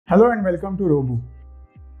Hello and welcome to Robu.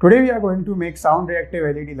 Today we are going to make sound reactive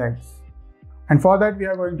LED lights. And for that we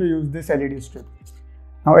are going to use this LED strip.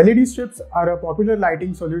 Now LED strips are a popular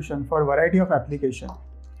lighting solution for a variety of applications.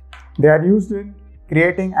 They are used in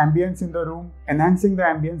creating ambience in the room, enhancing the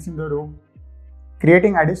ambience in the room,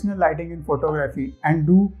 creating additional lighting in photography, and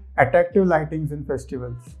do attractive lightings in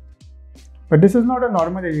festivals. But this is not a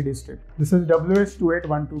normal LED strip. This is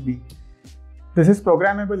WS2812B. This is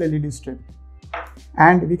programmable LED strip.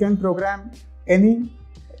 And we can program any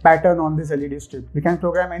pattern on this LED strip. We can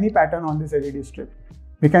program any pattern on this LED strip.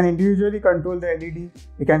 We can individually control the LED.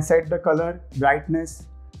 We can set the color, brightness.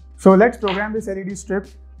 So let's program this LED strip,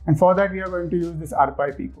 and for that we are going to use this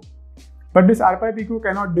RPi Pico. But this RPi Pico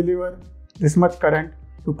cannot deliver this much current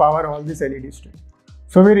to power all this LED strip.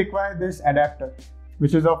 So we require this adapter,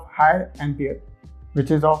 which is of higher ampere, which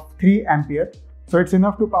is of 3 ampere. So it's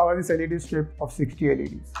enough to power this LED strip of 60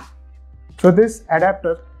 LEDs. So this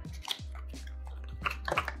adapter,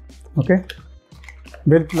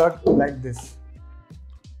 will plug like this.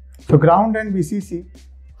 So ground and VCC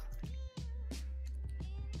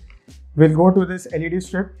will go to this LED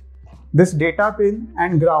strip. This data pin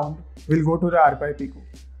and ground will go to the RPi Pico.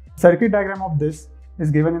 Circuit diagram of this is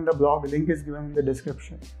given in the blog. Link is given in the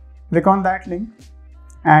description. Click on that link,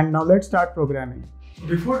 and now let's start programming.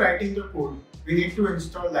 Before writing the code, we need to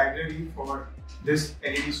install library for this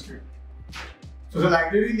LED strip. So the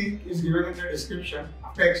library link is given in the description.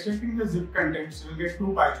 After extracting the zip contents, you will get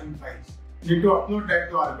 2 Python files. You need to upload that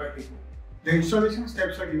to RPi Pico. The installation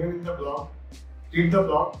steps are given in the blog. Read the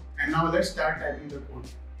blog, and now let's start typing the code.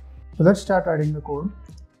 So let's start writing the code.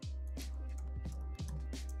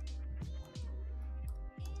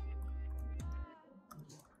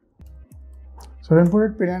 So we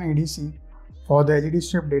inputted pin and ADC for the LED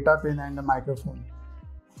strip, data pin, and the microphone.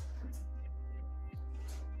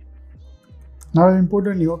 Now I'll import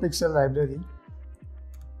a NeoPixel library.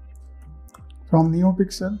 From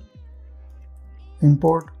NeoPixel,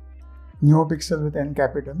 import NeoPixel with N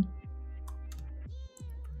capital.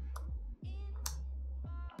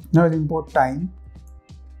 Now I'll import time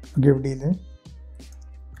to give delay.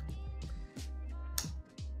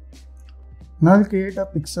 Now I'll create a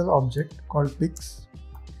pixel object called pix,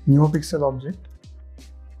 NeoPixel object.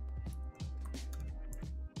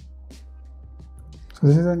 So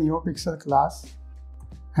this is a NeoPixel class,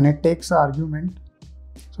 and it takes an argument.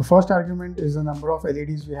 So first argument is the number of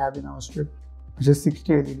LEDs we have in our strip, which is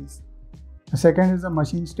 60 LEDs. The second is the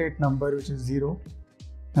machine state number, which is 0.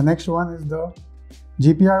 The next one is the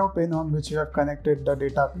GPIO pin on which you have connected the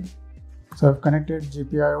data pin. So I've connected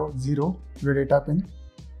GPIO 0 to the data pin.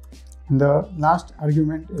 And the last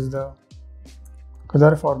argument is the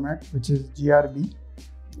color format, which is GRB.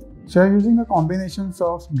 So I'm using the combinations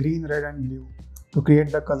of green, red, and blue to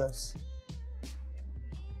create the colors.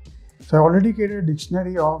 So I already created a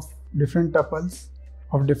dictionary of different tuples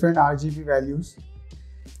of different RGB values.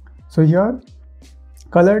 So here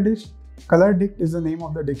color dict is the name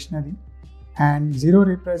of the dictionary, and 0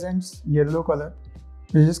 represents yellow color,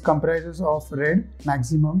 which is comprises of red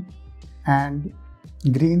maximum and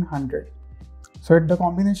green 100. So the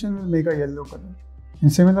combination will make a yellow color. In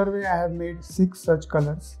similar way, I have made 6 such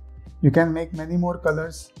colors. You can make many more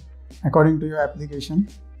colors according to your application.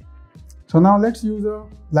 So now let's use a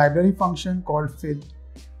library function called fill.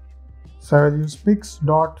 So I will use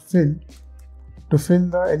pix.fill to fill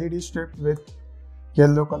the LED strip with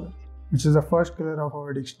yellow color, which is the first color of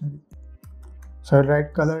our dictionary. So I'll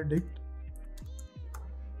write color dict.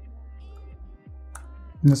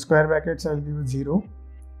 In the square brackets, I'll give 0,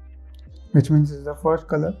 which means it's the first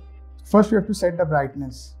color. First, we have to set the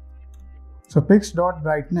brightness. So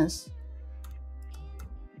pix.brightness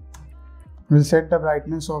will set the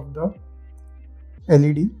brightness of the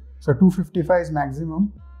LED. So 255 is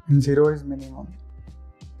maximum and 0 is minimum.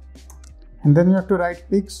 And then you have to write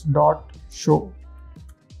pix.show,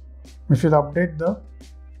 which will update the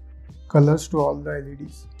colors to all the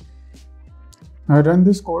LEDs. Now I run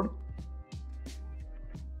this code.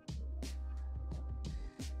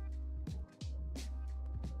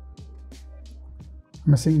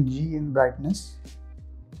 Missing G in brightness.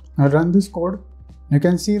 Now run this code. You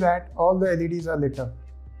can see that all the LEDs are lit up.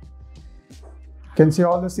 You can see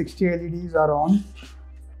all the 60 LEDs are on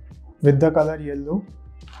with the color yellow.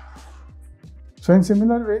 So in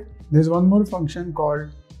similar way, there's one more function called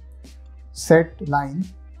set pixel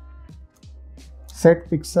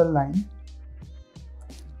line.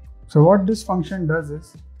 So what this function does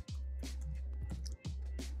is,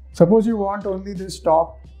 suppose you want only this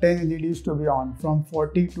top 10 LEDs to be on from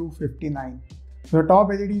 40 to 59. So the top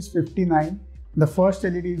LED is 59, the first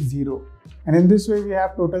LED is 0. And in this way we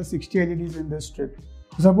have total 60 LEDs in this strip.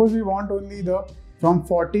 Suppose we want only the from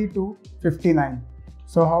 40 to 59.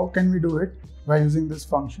 So how can we do it? By using this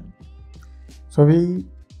function. So we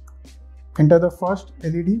enter the first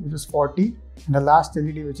LED, which is 40, and the last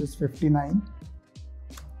LED, which is 59,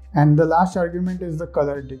 and the last argument is the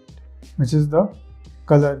color dict, which is the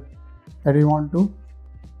color that we want to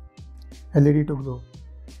LED to glow.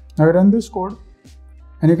 Now we run this code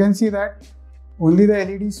and you can see that only the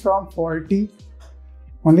LEDs from 40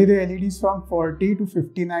 to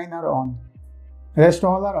 59 are on. Rest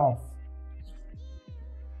all are off.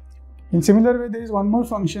 In similar way, there is one more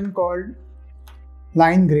function called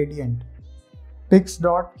line gradient.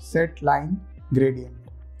 Pix.setLine gradient.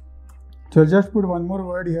 So I'll just put one more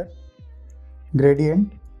word here,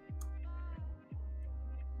 gradient,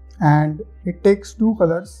 and it takes two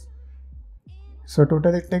colors. So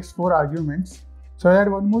total it takes 4 arguments. So I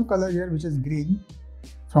add one more color here, which is green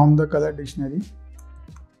from the color dictionary.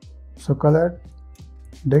 So color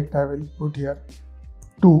dict I will put here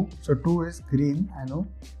 2. So 2 is green, I know.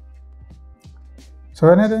 So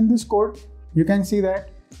when I run this code, you can see that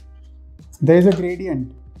there is a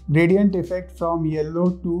gradient effect from yellow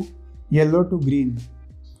to green.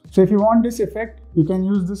 So if you want this effect, you can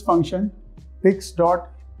use this function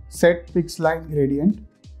pix.setPixLine gradient.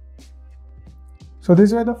 So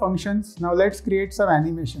these were the functions. Now let's create some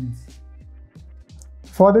animations.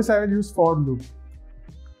 For this I will use for loop.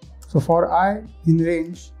 So for I in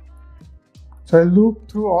range, so I'll loop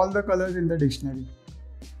through all the colors in the dictionary.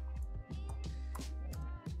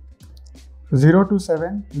 So 0 to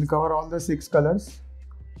 7 will cover all the 6 colors.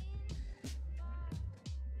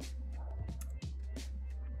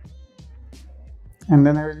 And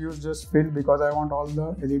then I will use just fill because I want all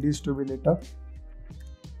the LEDs to be lit up.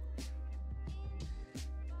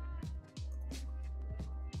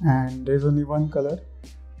 And there is only one color.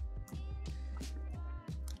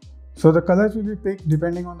 So the colors will be picked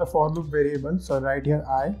depending on the for loop variable. So I'll write here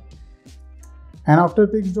I. And after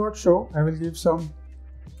pix.show, I will give some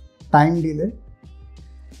time delay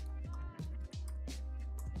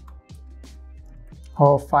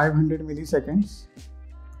of 500 milliseconds.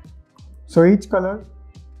 So each color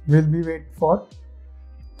will be wait for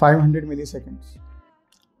 500 milliseconds.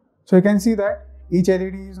 So you can see that each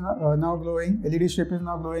LED is now glowing, LED strip is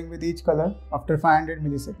now glowing with each color after 500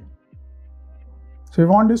 milliseconds. So if you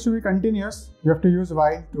want this to be continuous, you have to use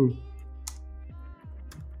while true.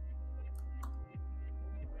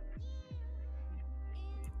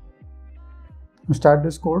 Start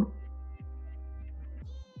this code.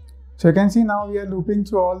 So you can see now we are looping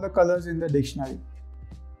through all the colors in the dictionary.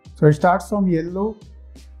 So it starts from yellow,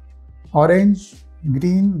 orange,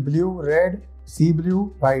 green, blue, red, sea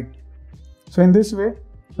blue, white. So in this way,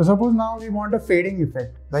 so suppose now we want a fading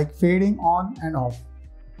effect, like fading on and off.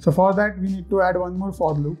 So for that we need to add one more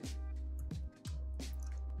for loop.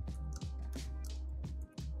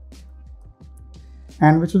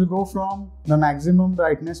 And which will go from the maximum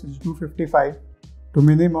brightness, which is 255, to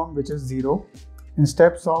minimum, which is 0, in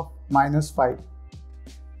steps of -5.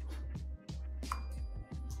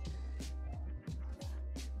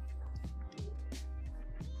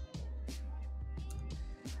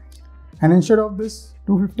 And instead of this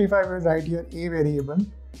 255, we'll write here a variable,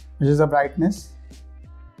 which is the brightness.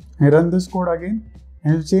 I run this code again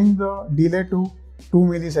and we'll change the delay to 2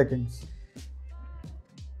 milliseconds.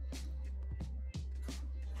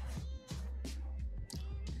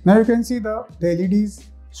 Now you can see the LEDs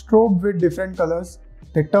strobe with different colors.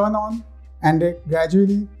 They turn on and they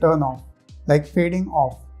gradually turn off, like fading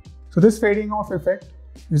off. So this fading off effect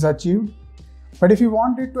is achieved. But if you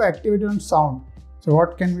want it to activate on sound, so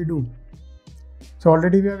what can we do? So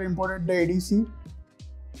already we have imported the ADC.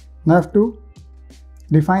 Now I have to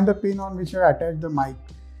define the pin on which I attach the mic.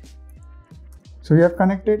 So we have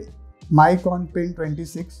connected mic on pin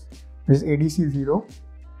 26, which is ADC 0.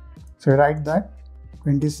 So I write that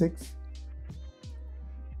 26.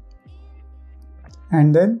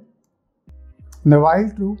 And then in the while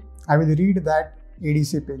true, I will read that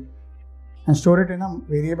ADC pin and store it in a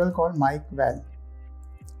variable called mic val.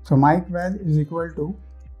 So mic val is equal to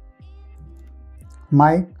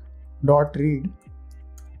mic.read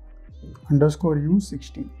underscore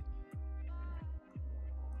u16.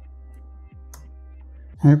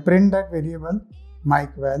 And we print that variable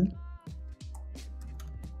mic val.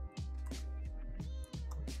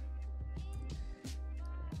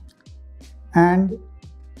 And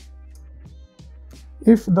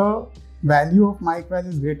if the value of mic val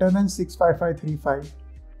is greater than 65535,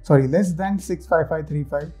 less than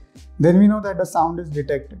 65535, then we know that the sound is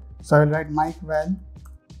detected. So I will write mic val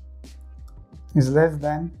is less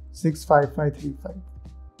than 65535.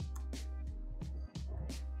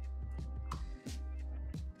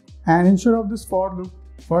 And instead of this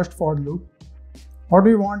first for loop, what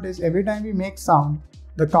we want is every time we make sound,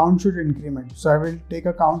 the count should increment. So I will take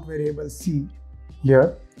a count variable C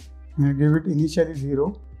here and I'll give it initially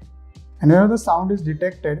 0. And whenever the sound is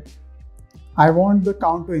detected, I want the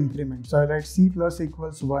count to increment. So I write C plus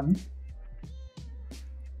equals 1.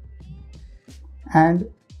 And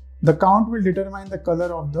the count will determine the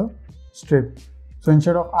color of the strip. So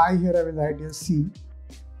instead of I here, I will write here C.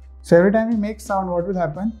 So every time we make sound, what will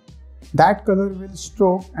happen? That color will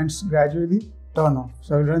stroke and gradually turn off.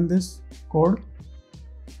 So I'll run this code.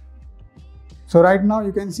 So right now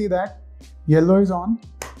you can see that yellow is on,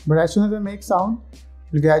 but as soon as I make sound,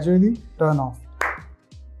 it will gradually turn off.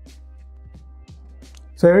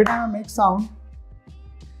 So every time I make sound,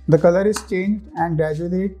 the color is changed and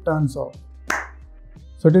gradually it turns off.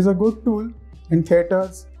 So it is a good tool in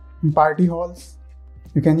theaters, in party halls.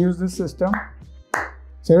 You can use this system.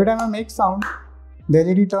 So every time I make sound, the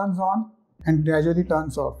LED turns on and gradually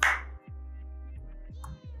turns off.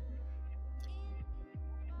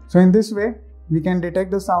 So in this way, we can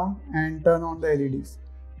detect the sound and turn on the LEDs.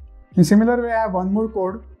 In similar way, I have one more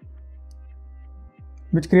code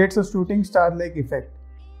which creates a shooting star-like effect.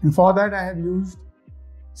 And for that, I have used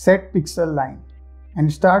set pixel line. And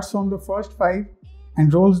it starts from the first 5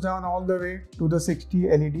 and rolls down all the way to the 60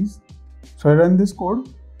 LEDs. So I run this code.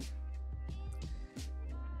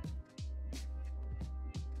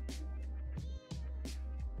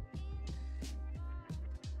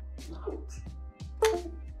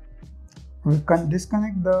 We can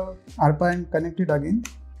disconnect the ARPA and connect it again.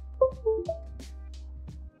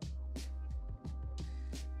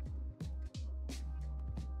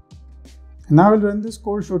 Now I will run this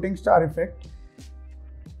code shooting star effect.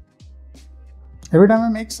 Every time I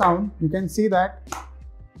make sound, you can see that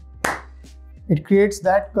it creates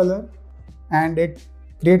that color and it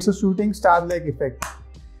creates a shooting star-like effect.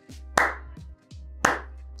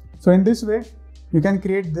 So in this way, you can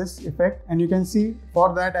create this effect, and you can see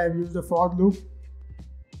for that I have used a for loop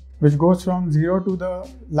which goes from 0 to the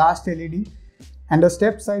last LED, and the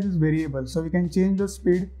step size is variable. So we can change the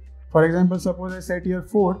speed. For example, suppose I set here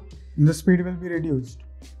 4, and the speed will be reduced.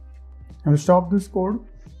 I will stop this code,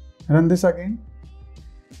 run this again.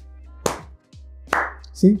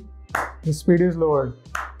 See, the speed is lowered.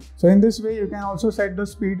 So in this way, you can also set the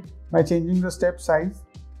speed by changing the step size.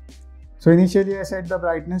 So initially I set the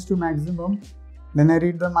brightness to maximum, then I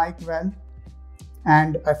read the mic val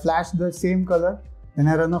and I flash the same color. Then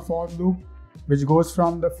I run a for loop which goes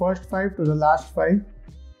from the first 5 to the last 5.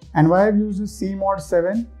 And why I've used this CMOD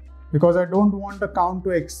 7? Because I don't want the count to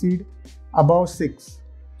exceed above 6.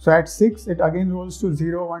 So at 6, it again rolls to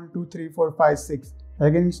 0, 1, 2, 3, 4, 5, 6.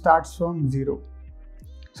 Again it starts from 0.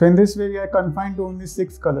 So in this way, we are confined to only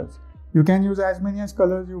 6 colors. You can use as many as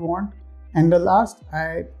colors you want. And the last,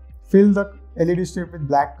 I fill the LED strip with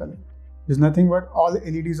black color. There's nothing but all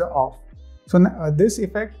LEDs are off. So this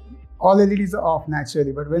effect, all LEDs are off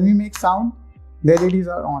naturally. But when we make sound, the LEDs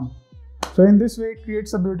are on. So in this way, it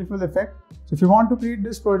creates a beautiful effect. So if you want to create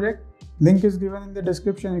this project, link is given in the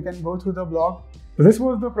description. You can go through the blog. So this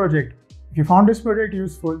was the project. If you found this project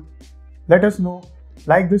useful, let us know.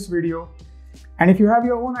 Like this video. And if you have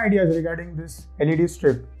your own ideas regarding this LED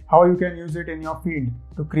strip, how you can use it in your field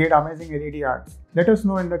to create amazing LED arts, let us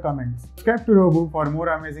know in the comments. Subscribe to Robu for more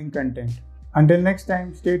amazing content. Until next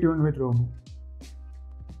time, stay tuned with Robu.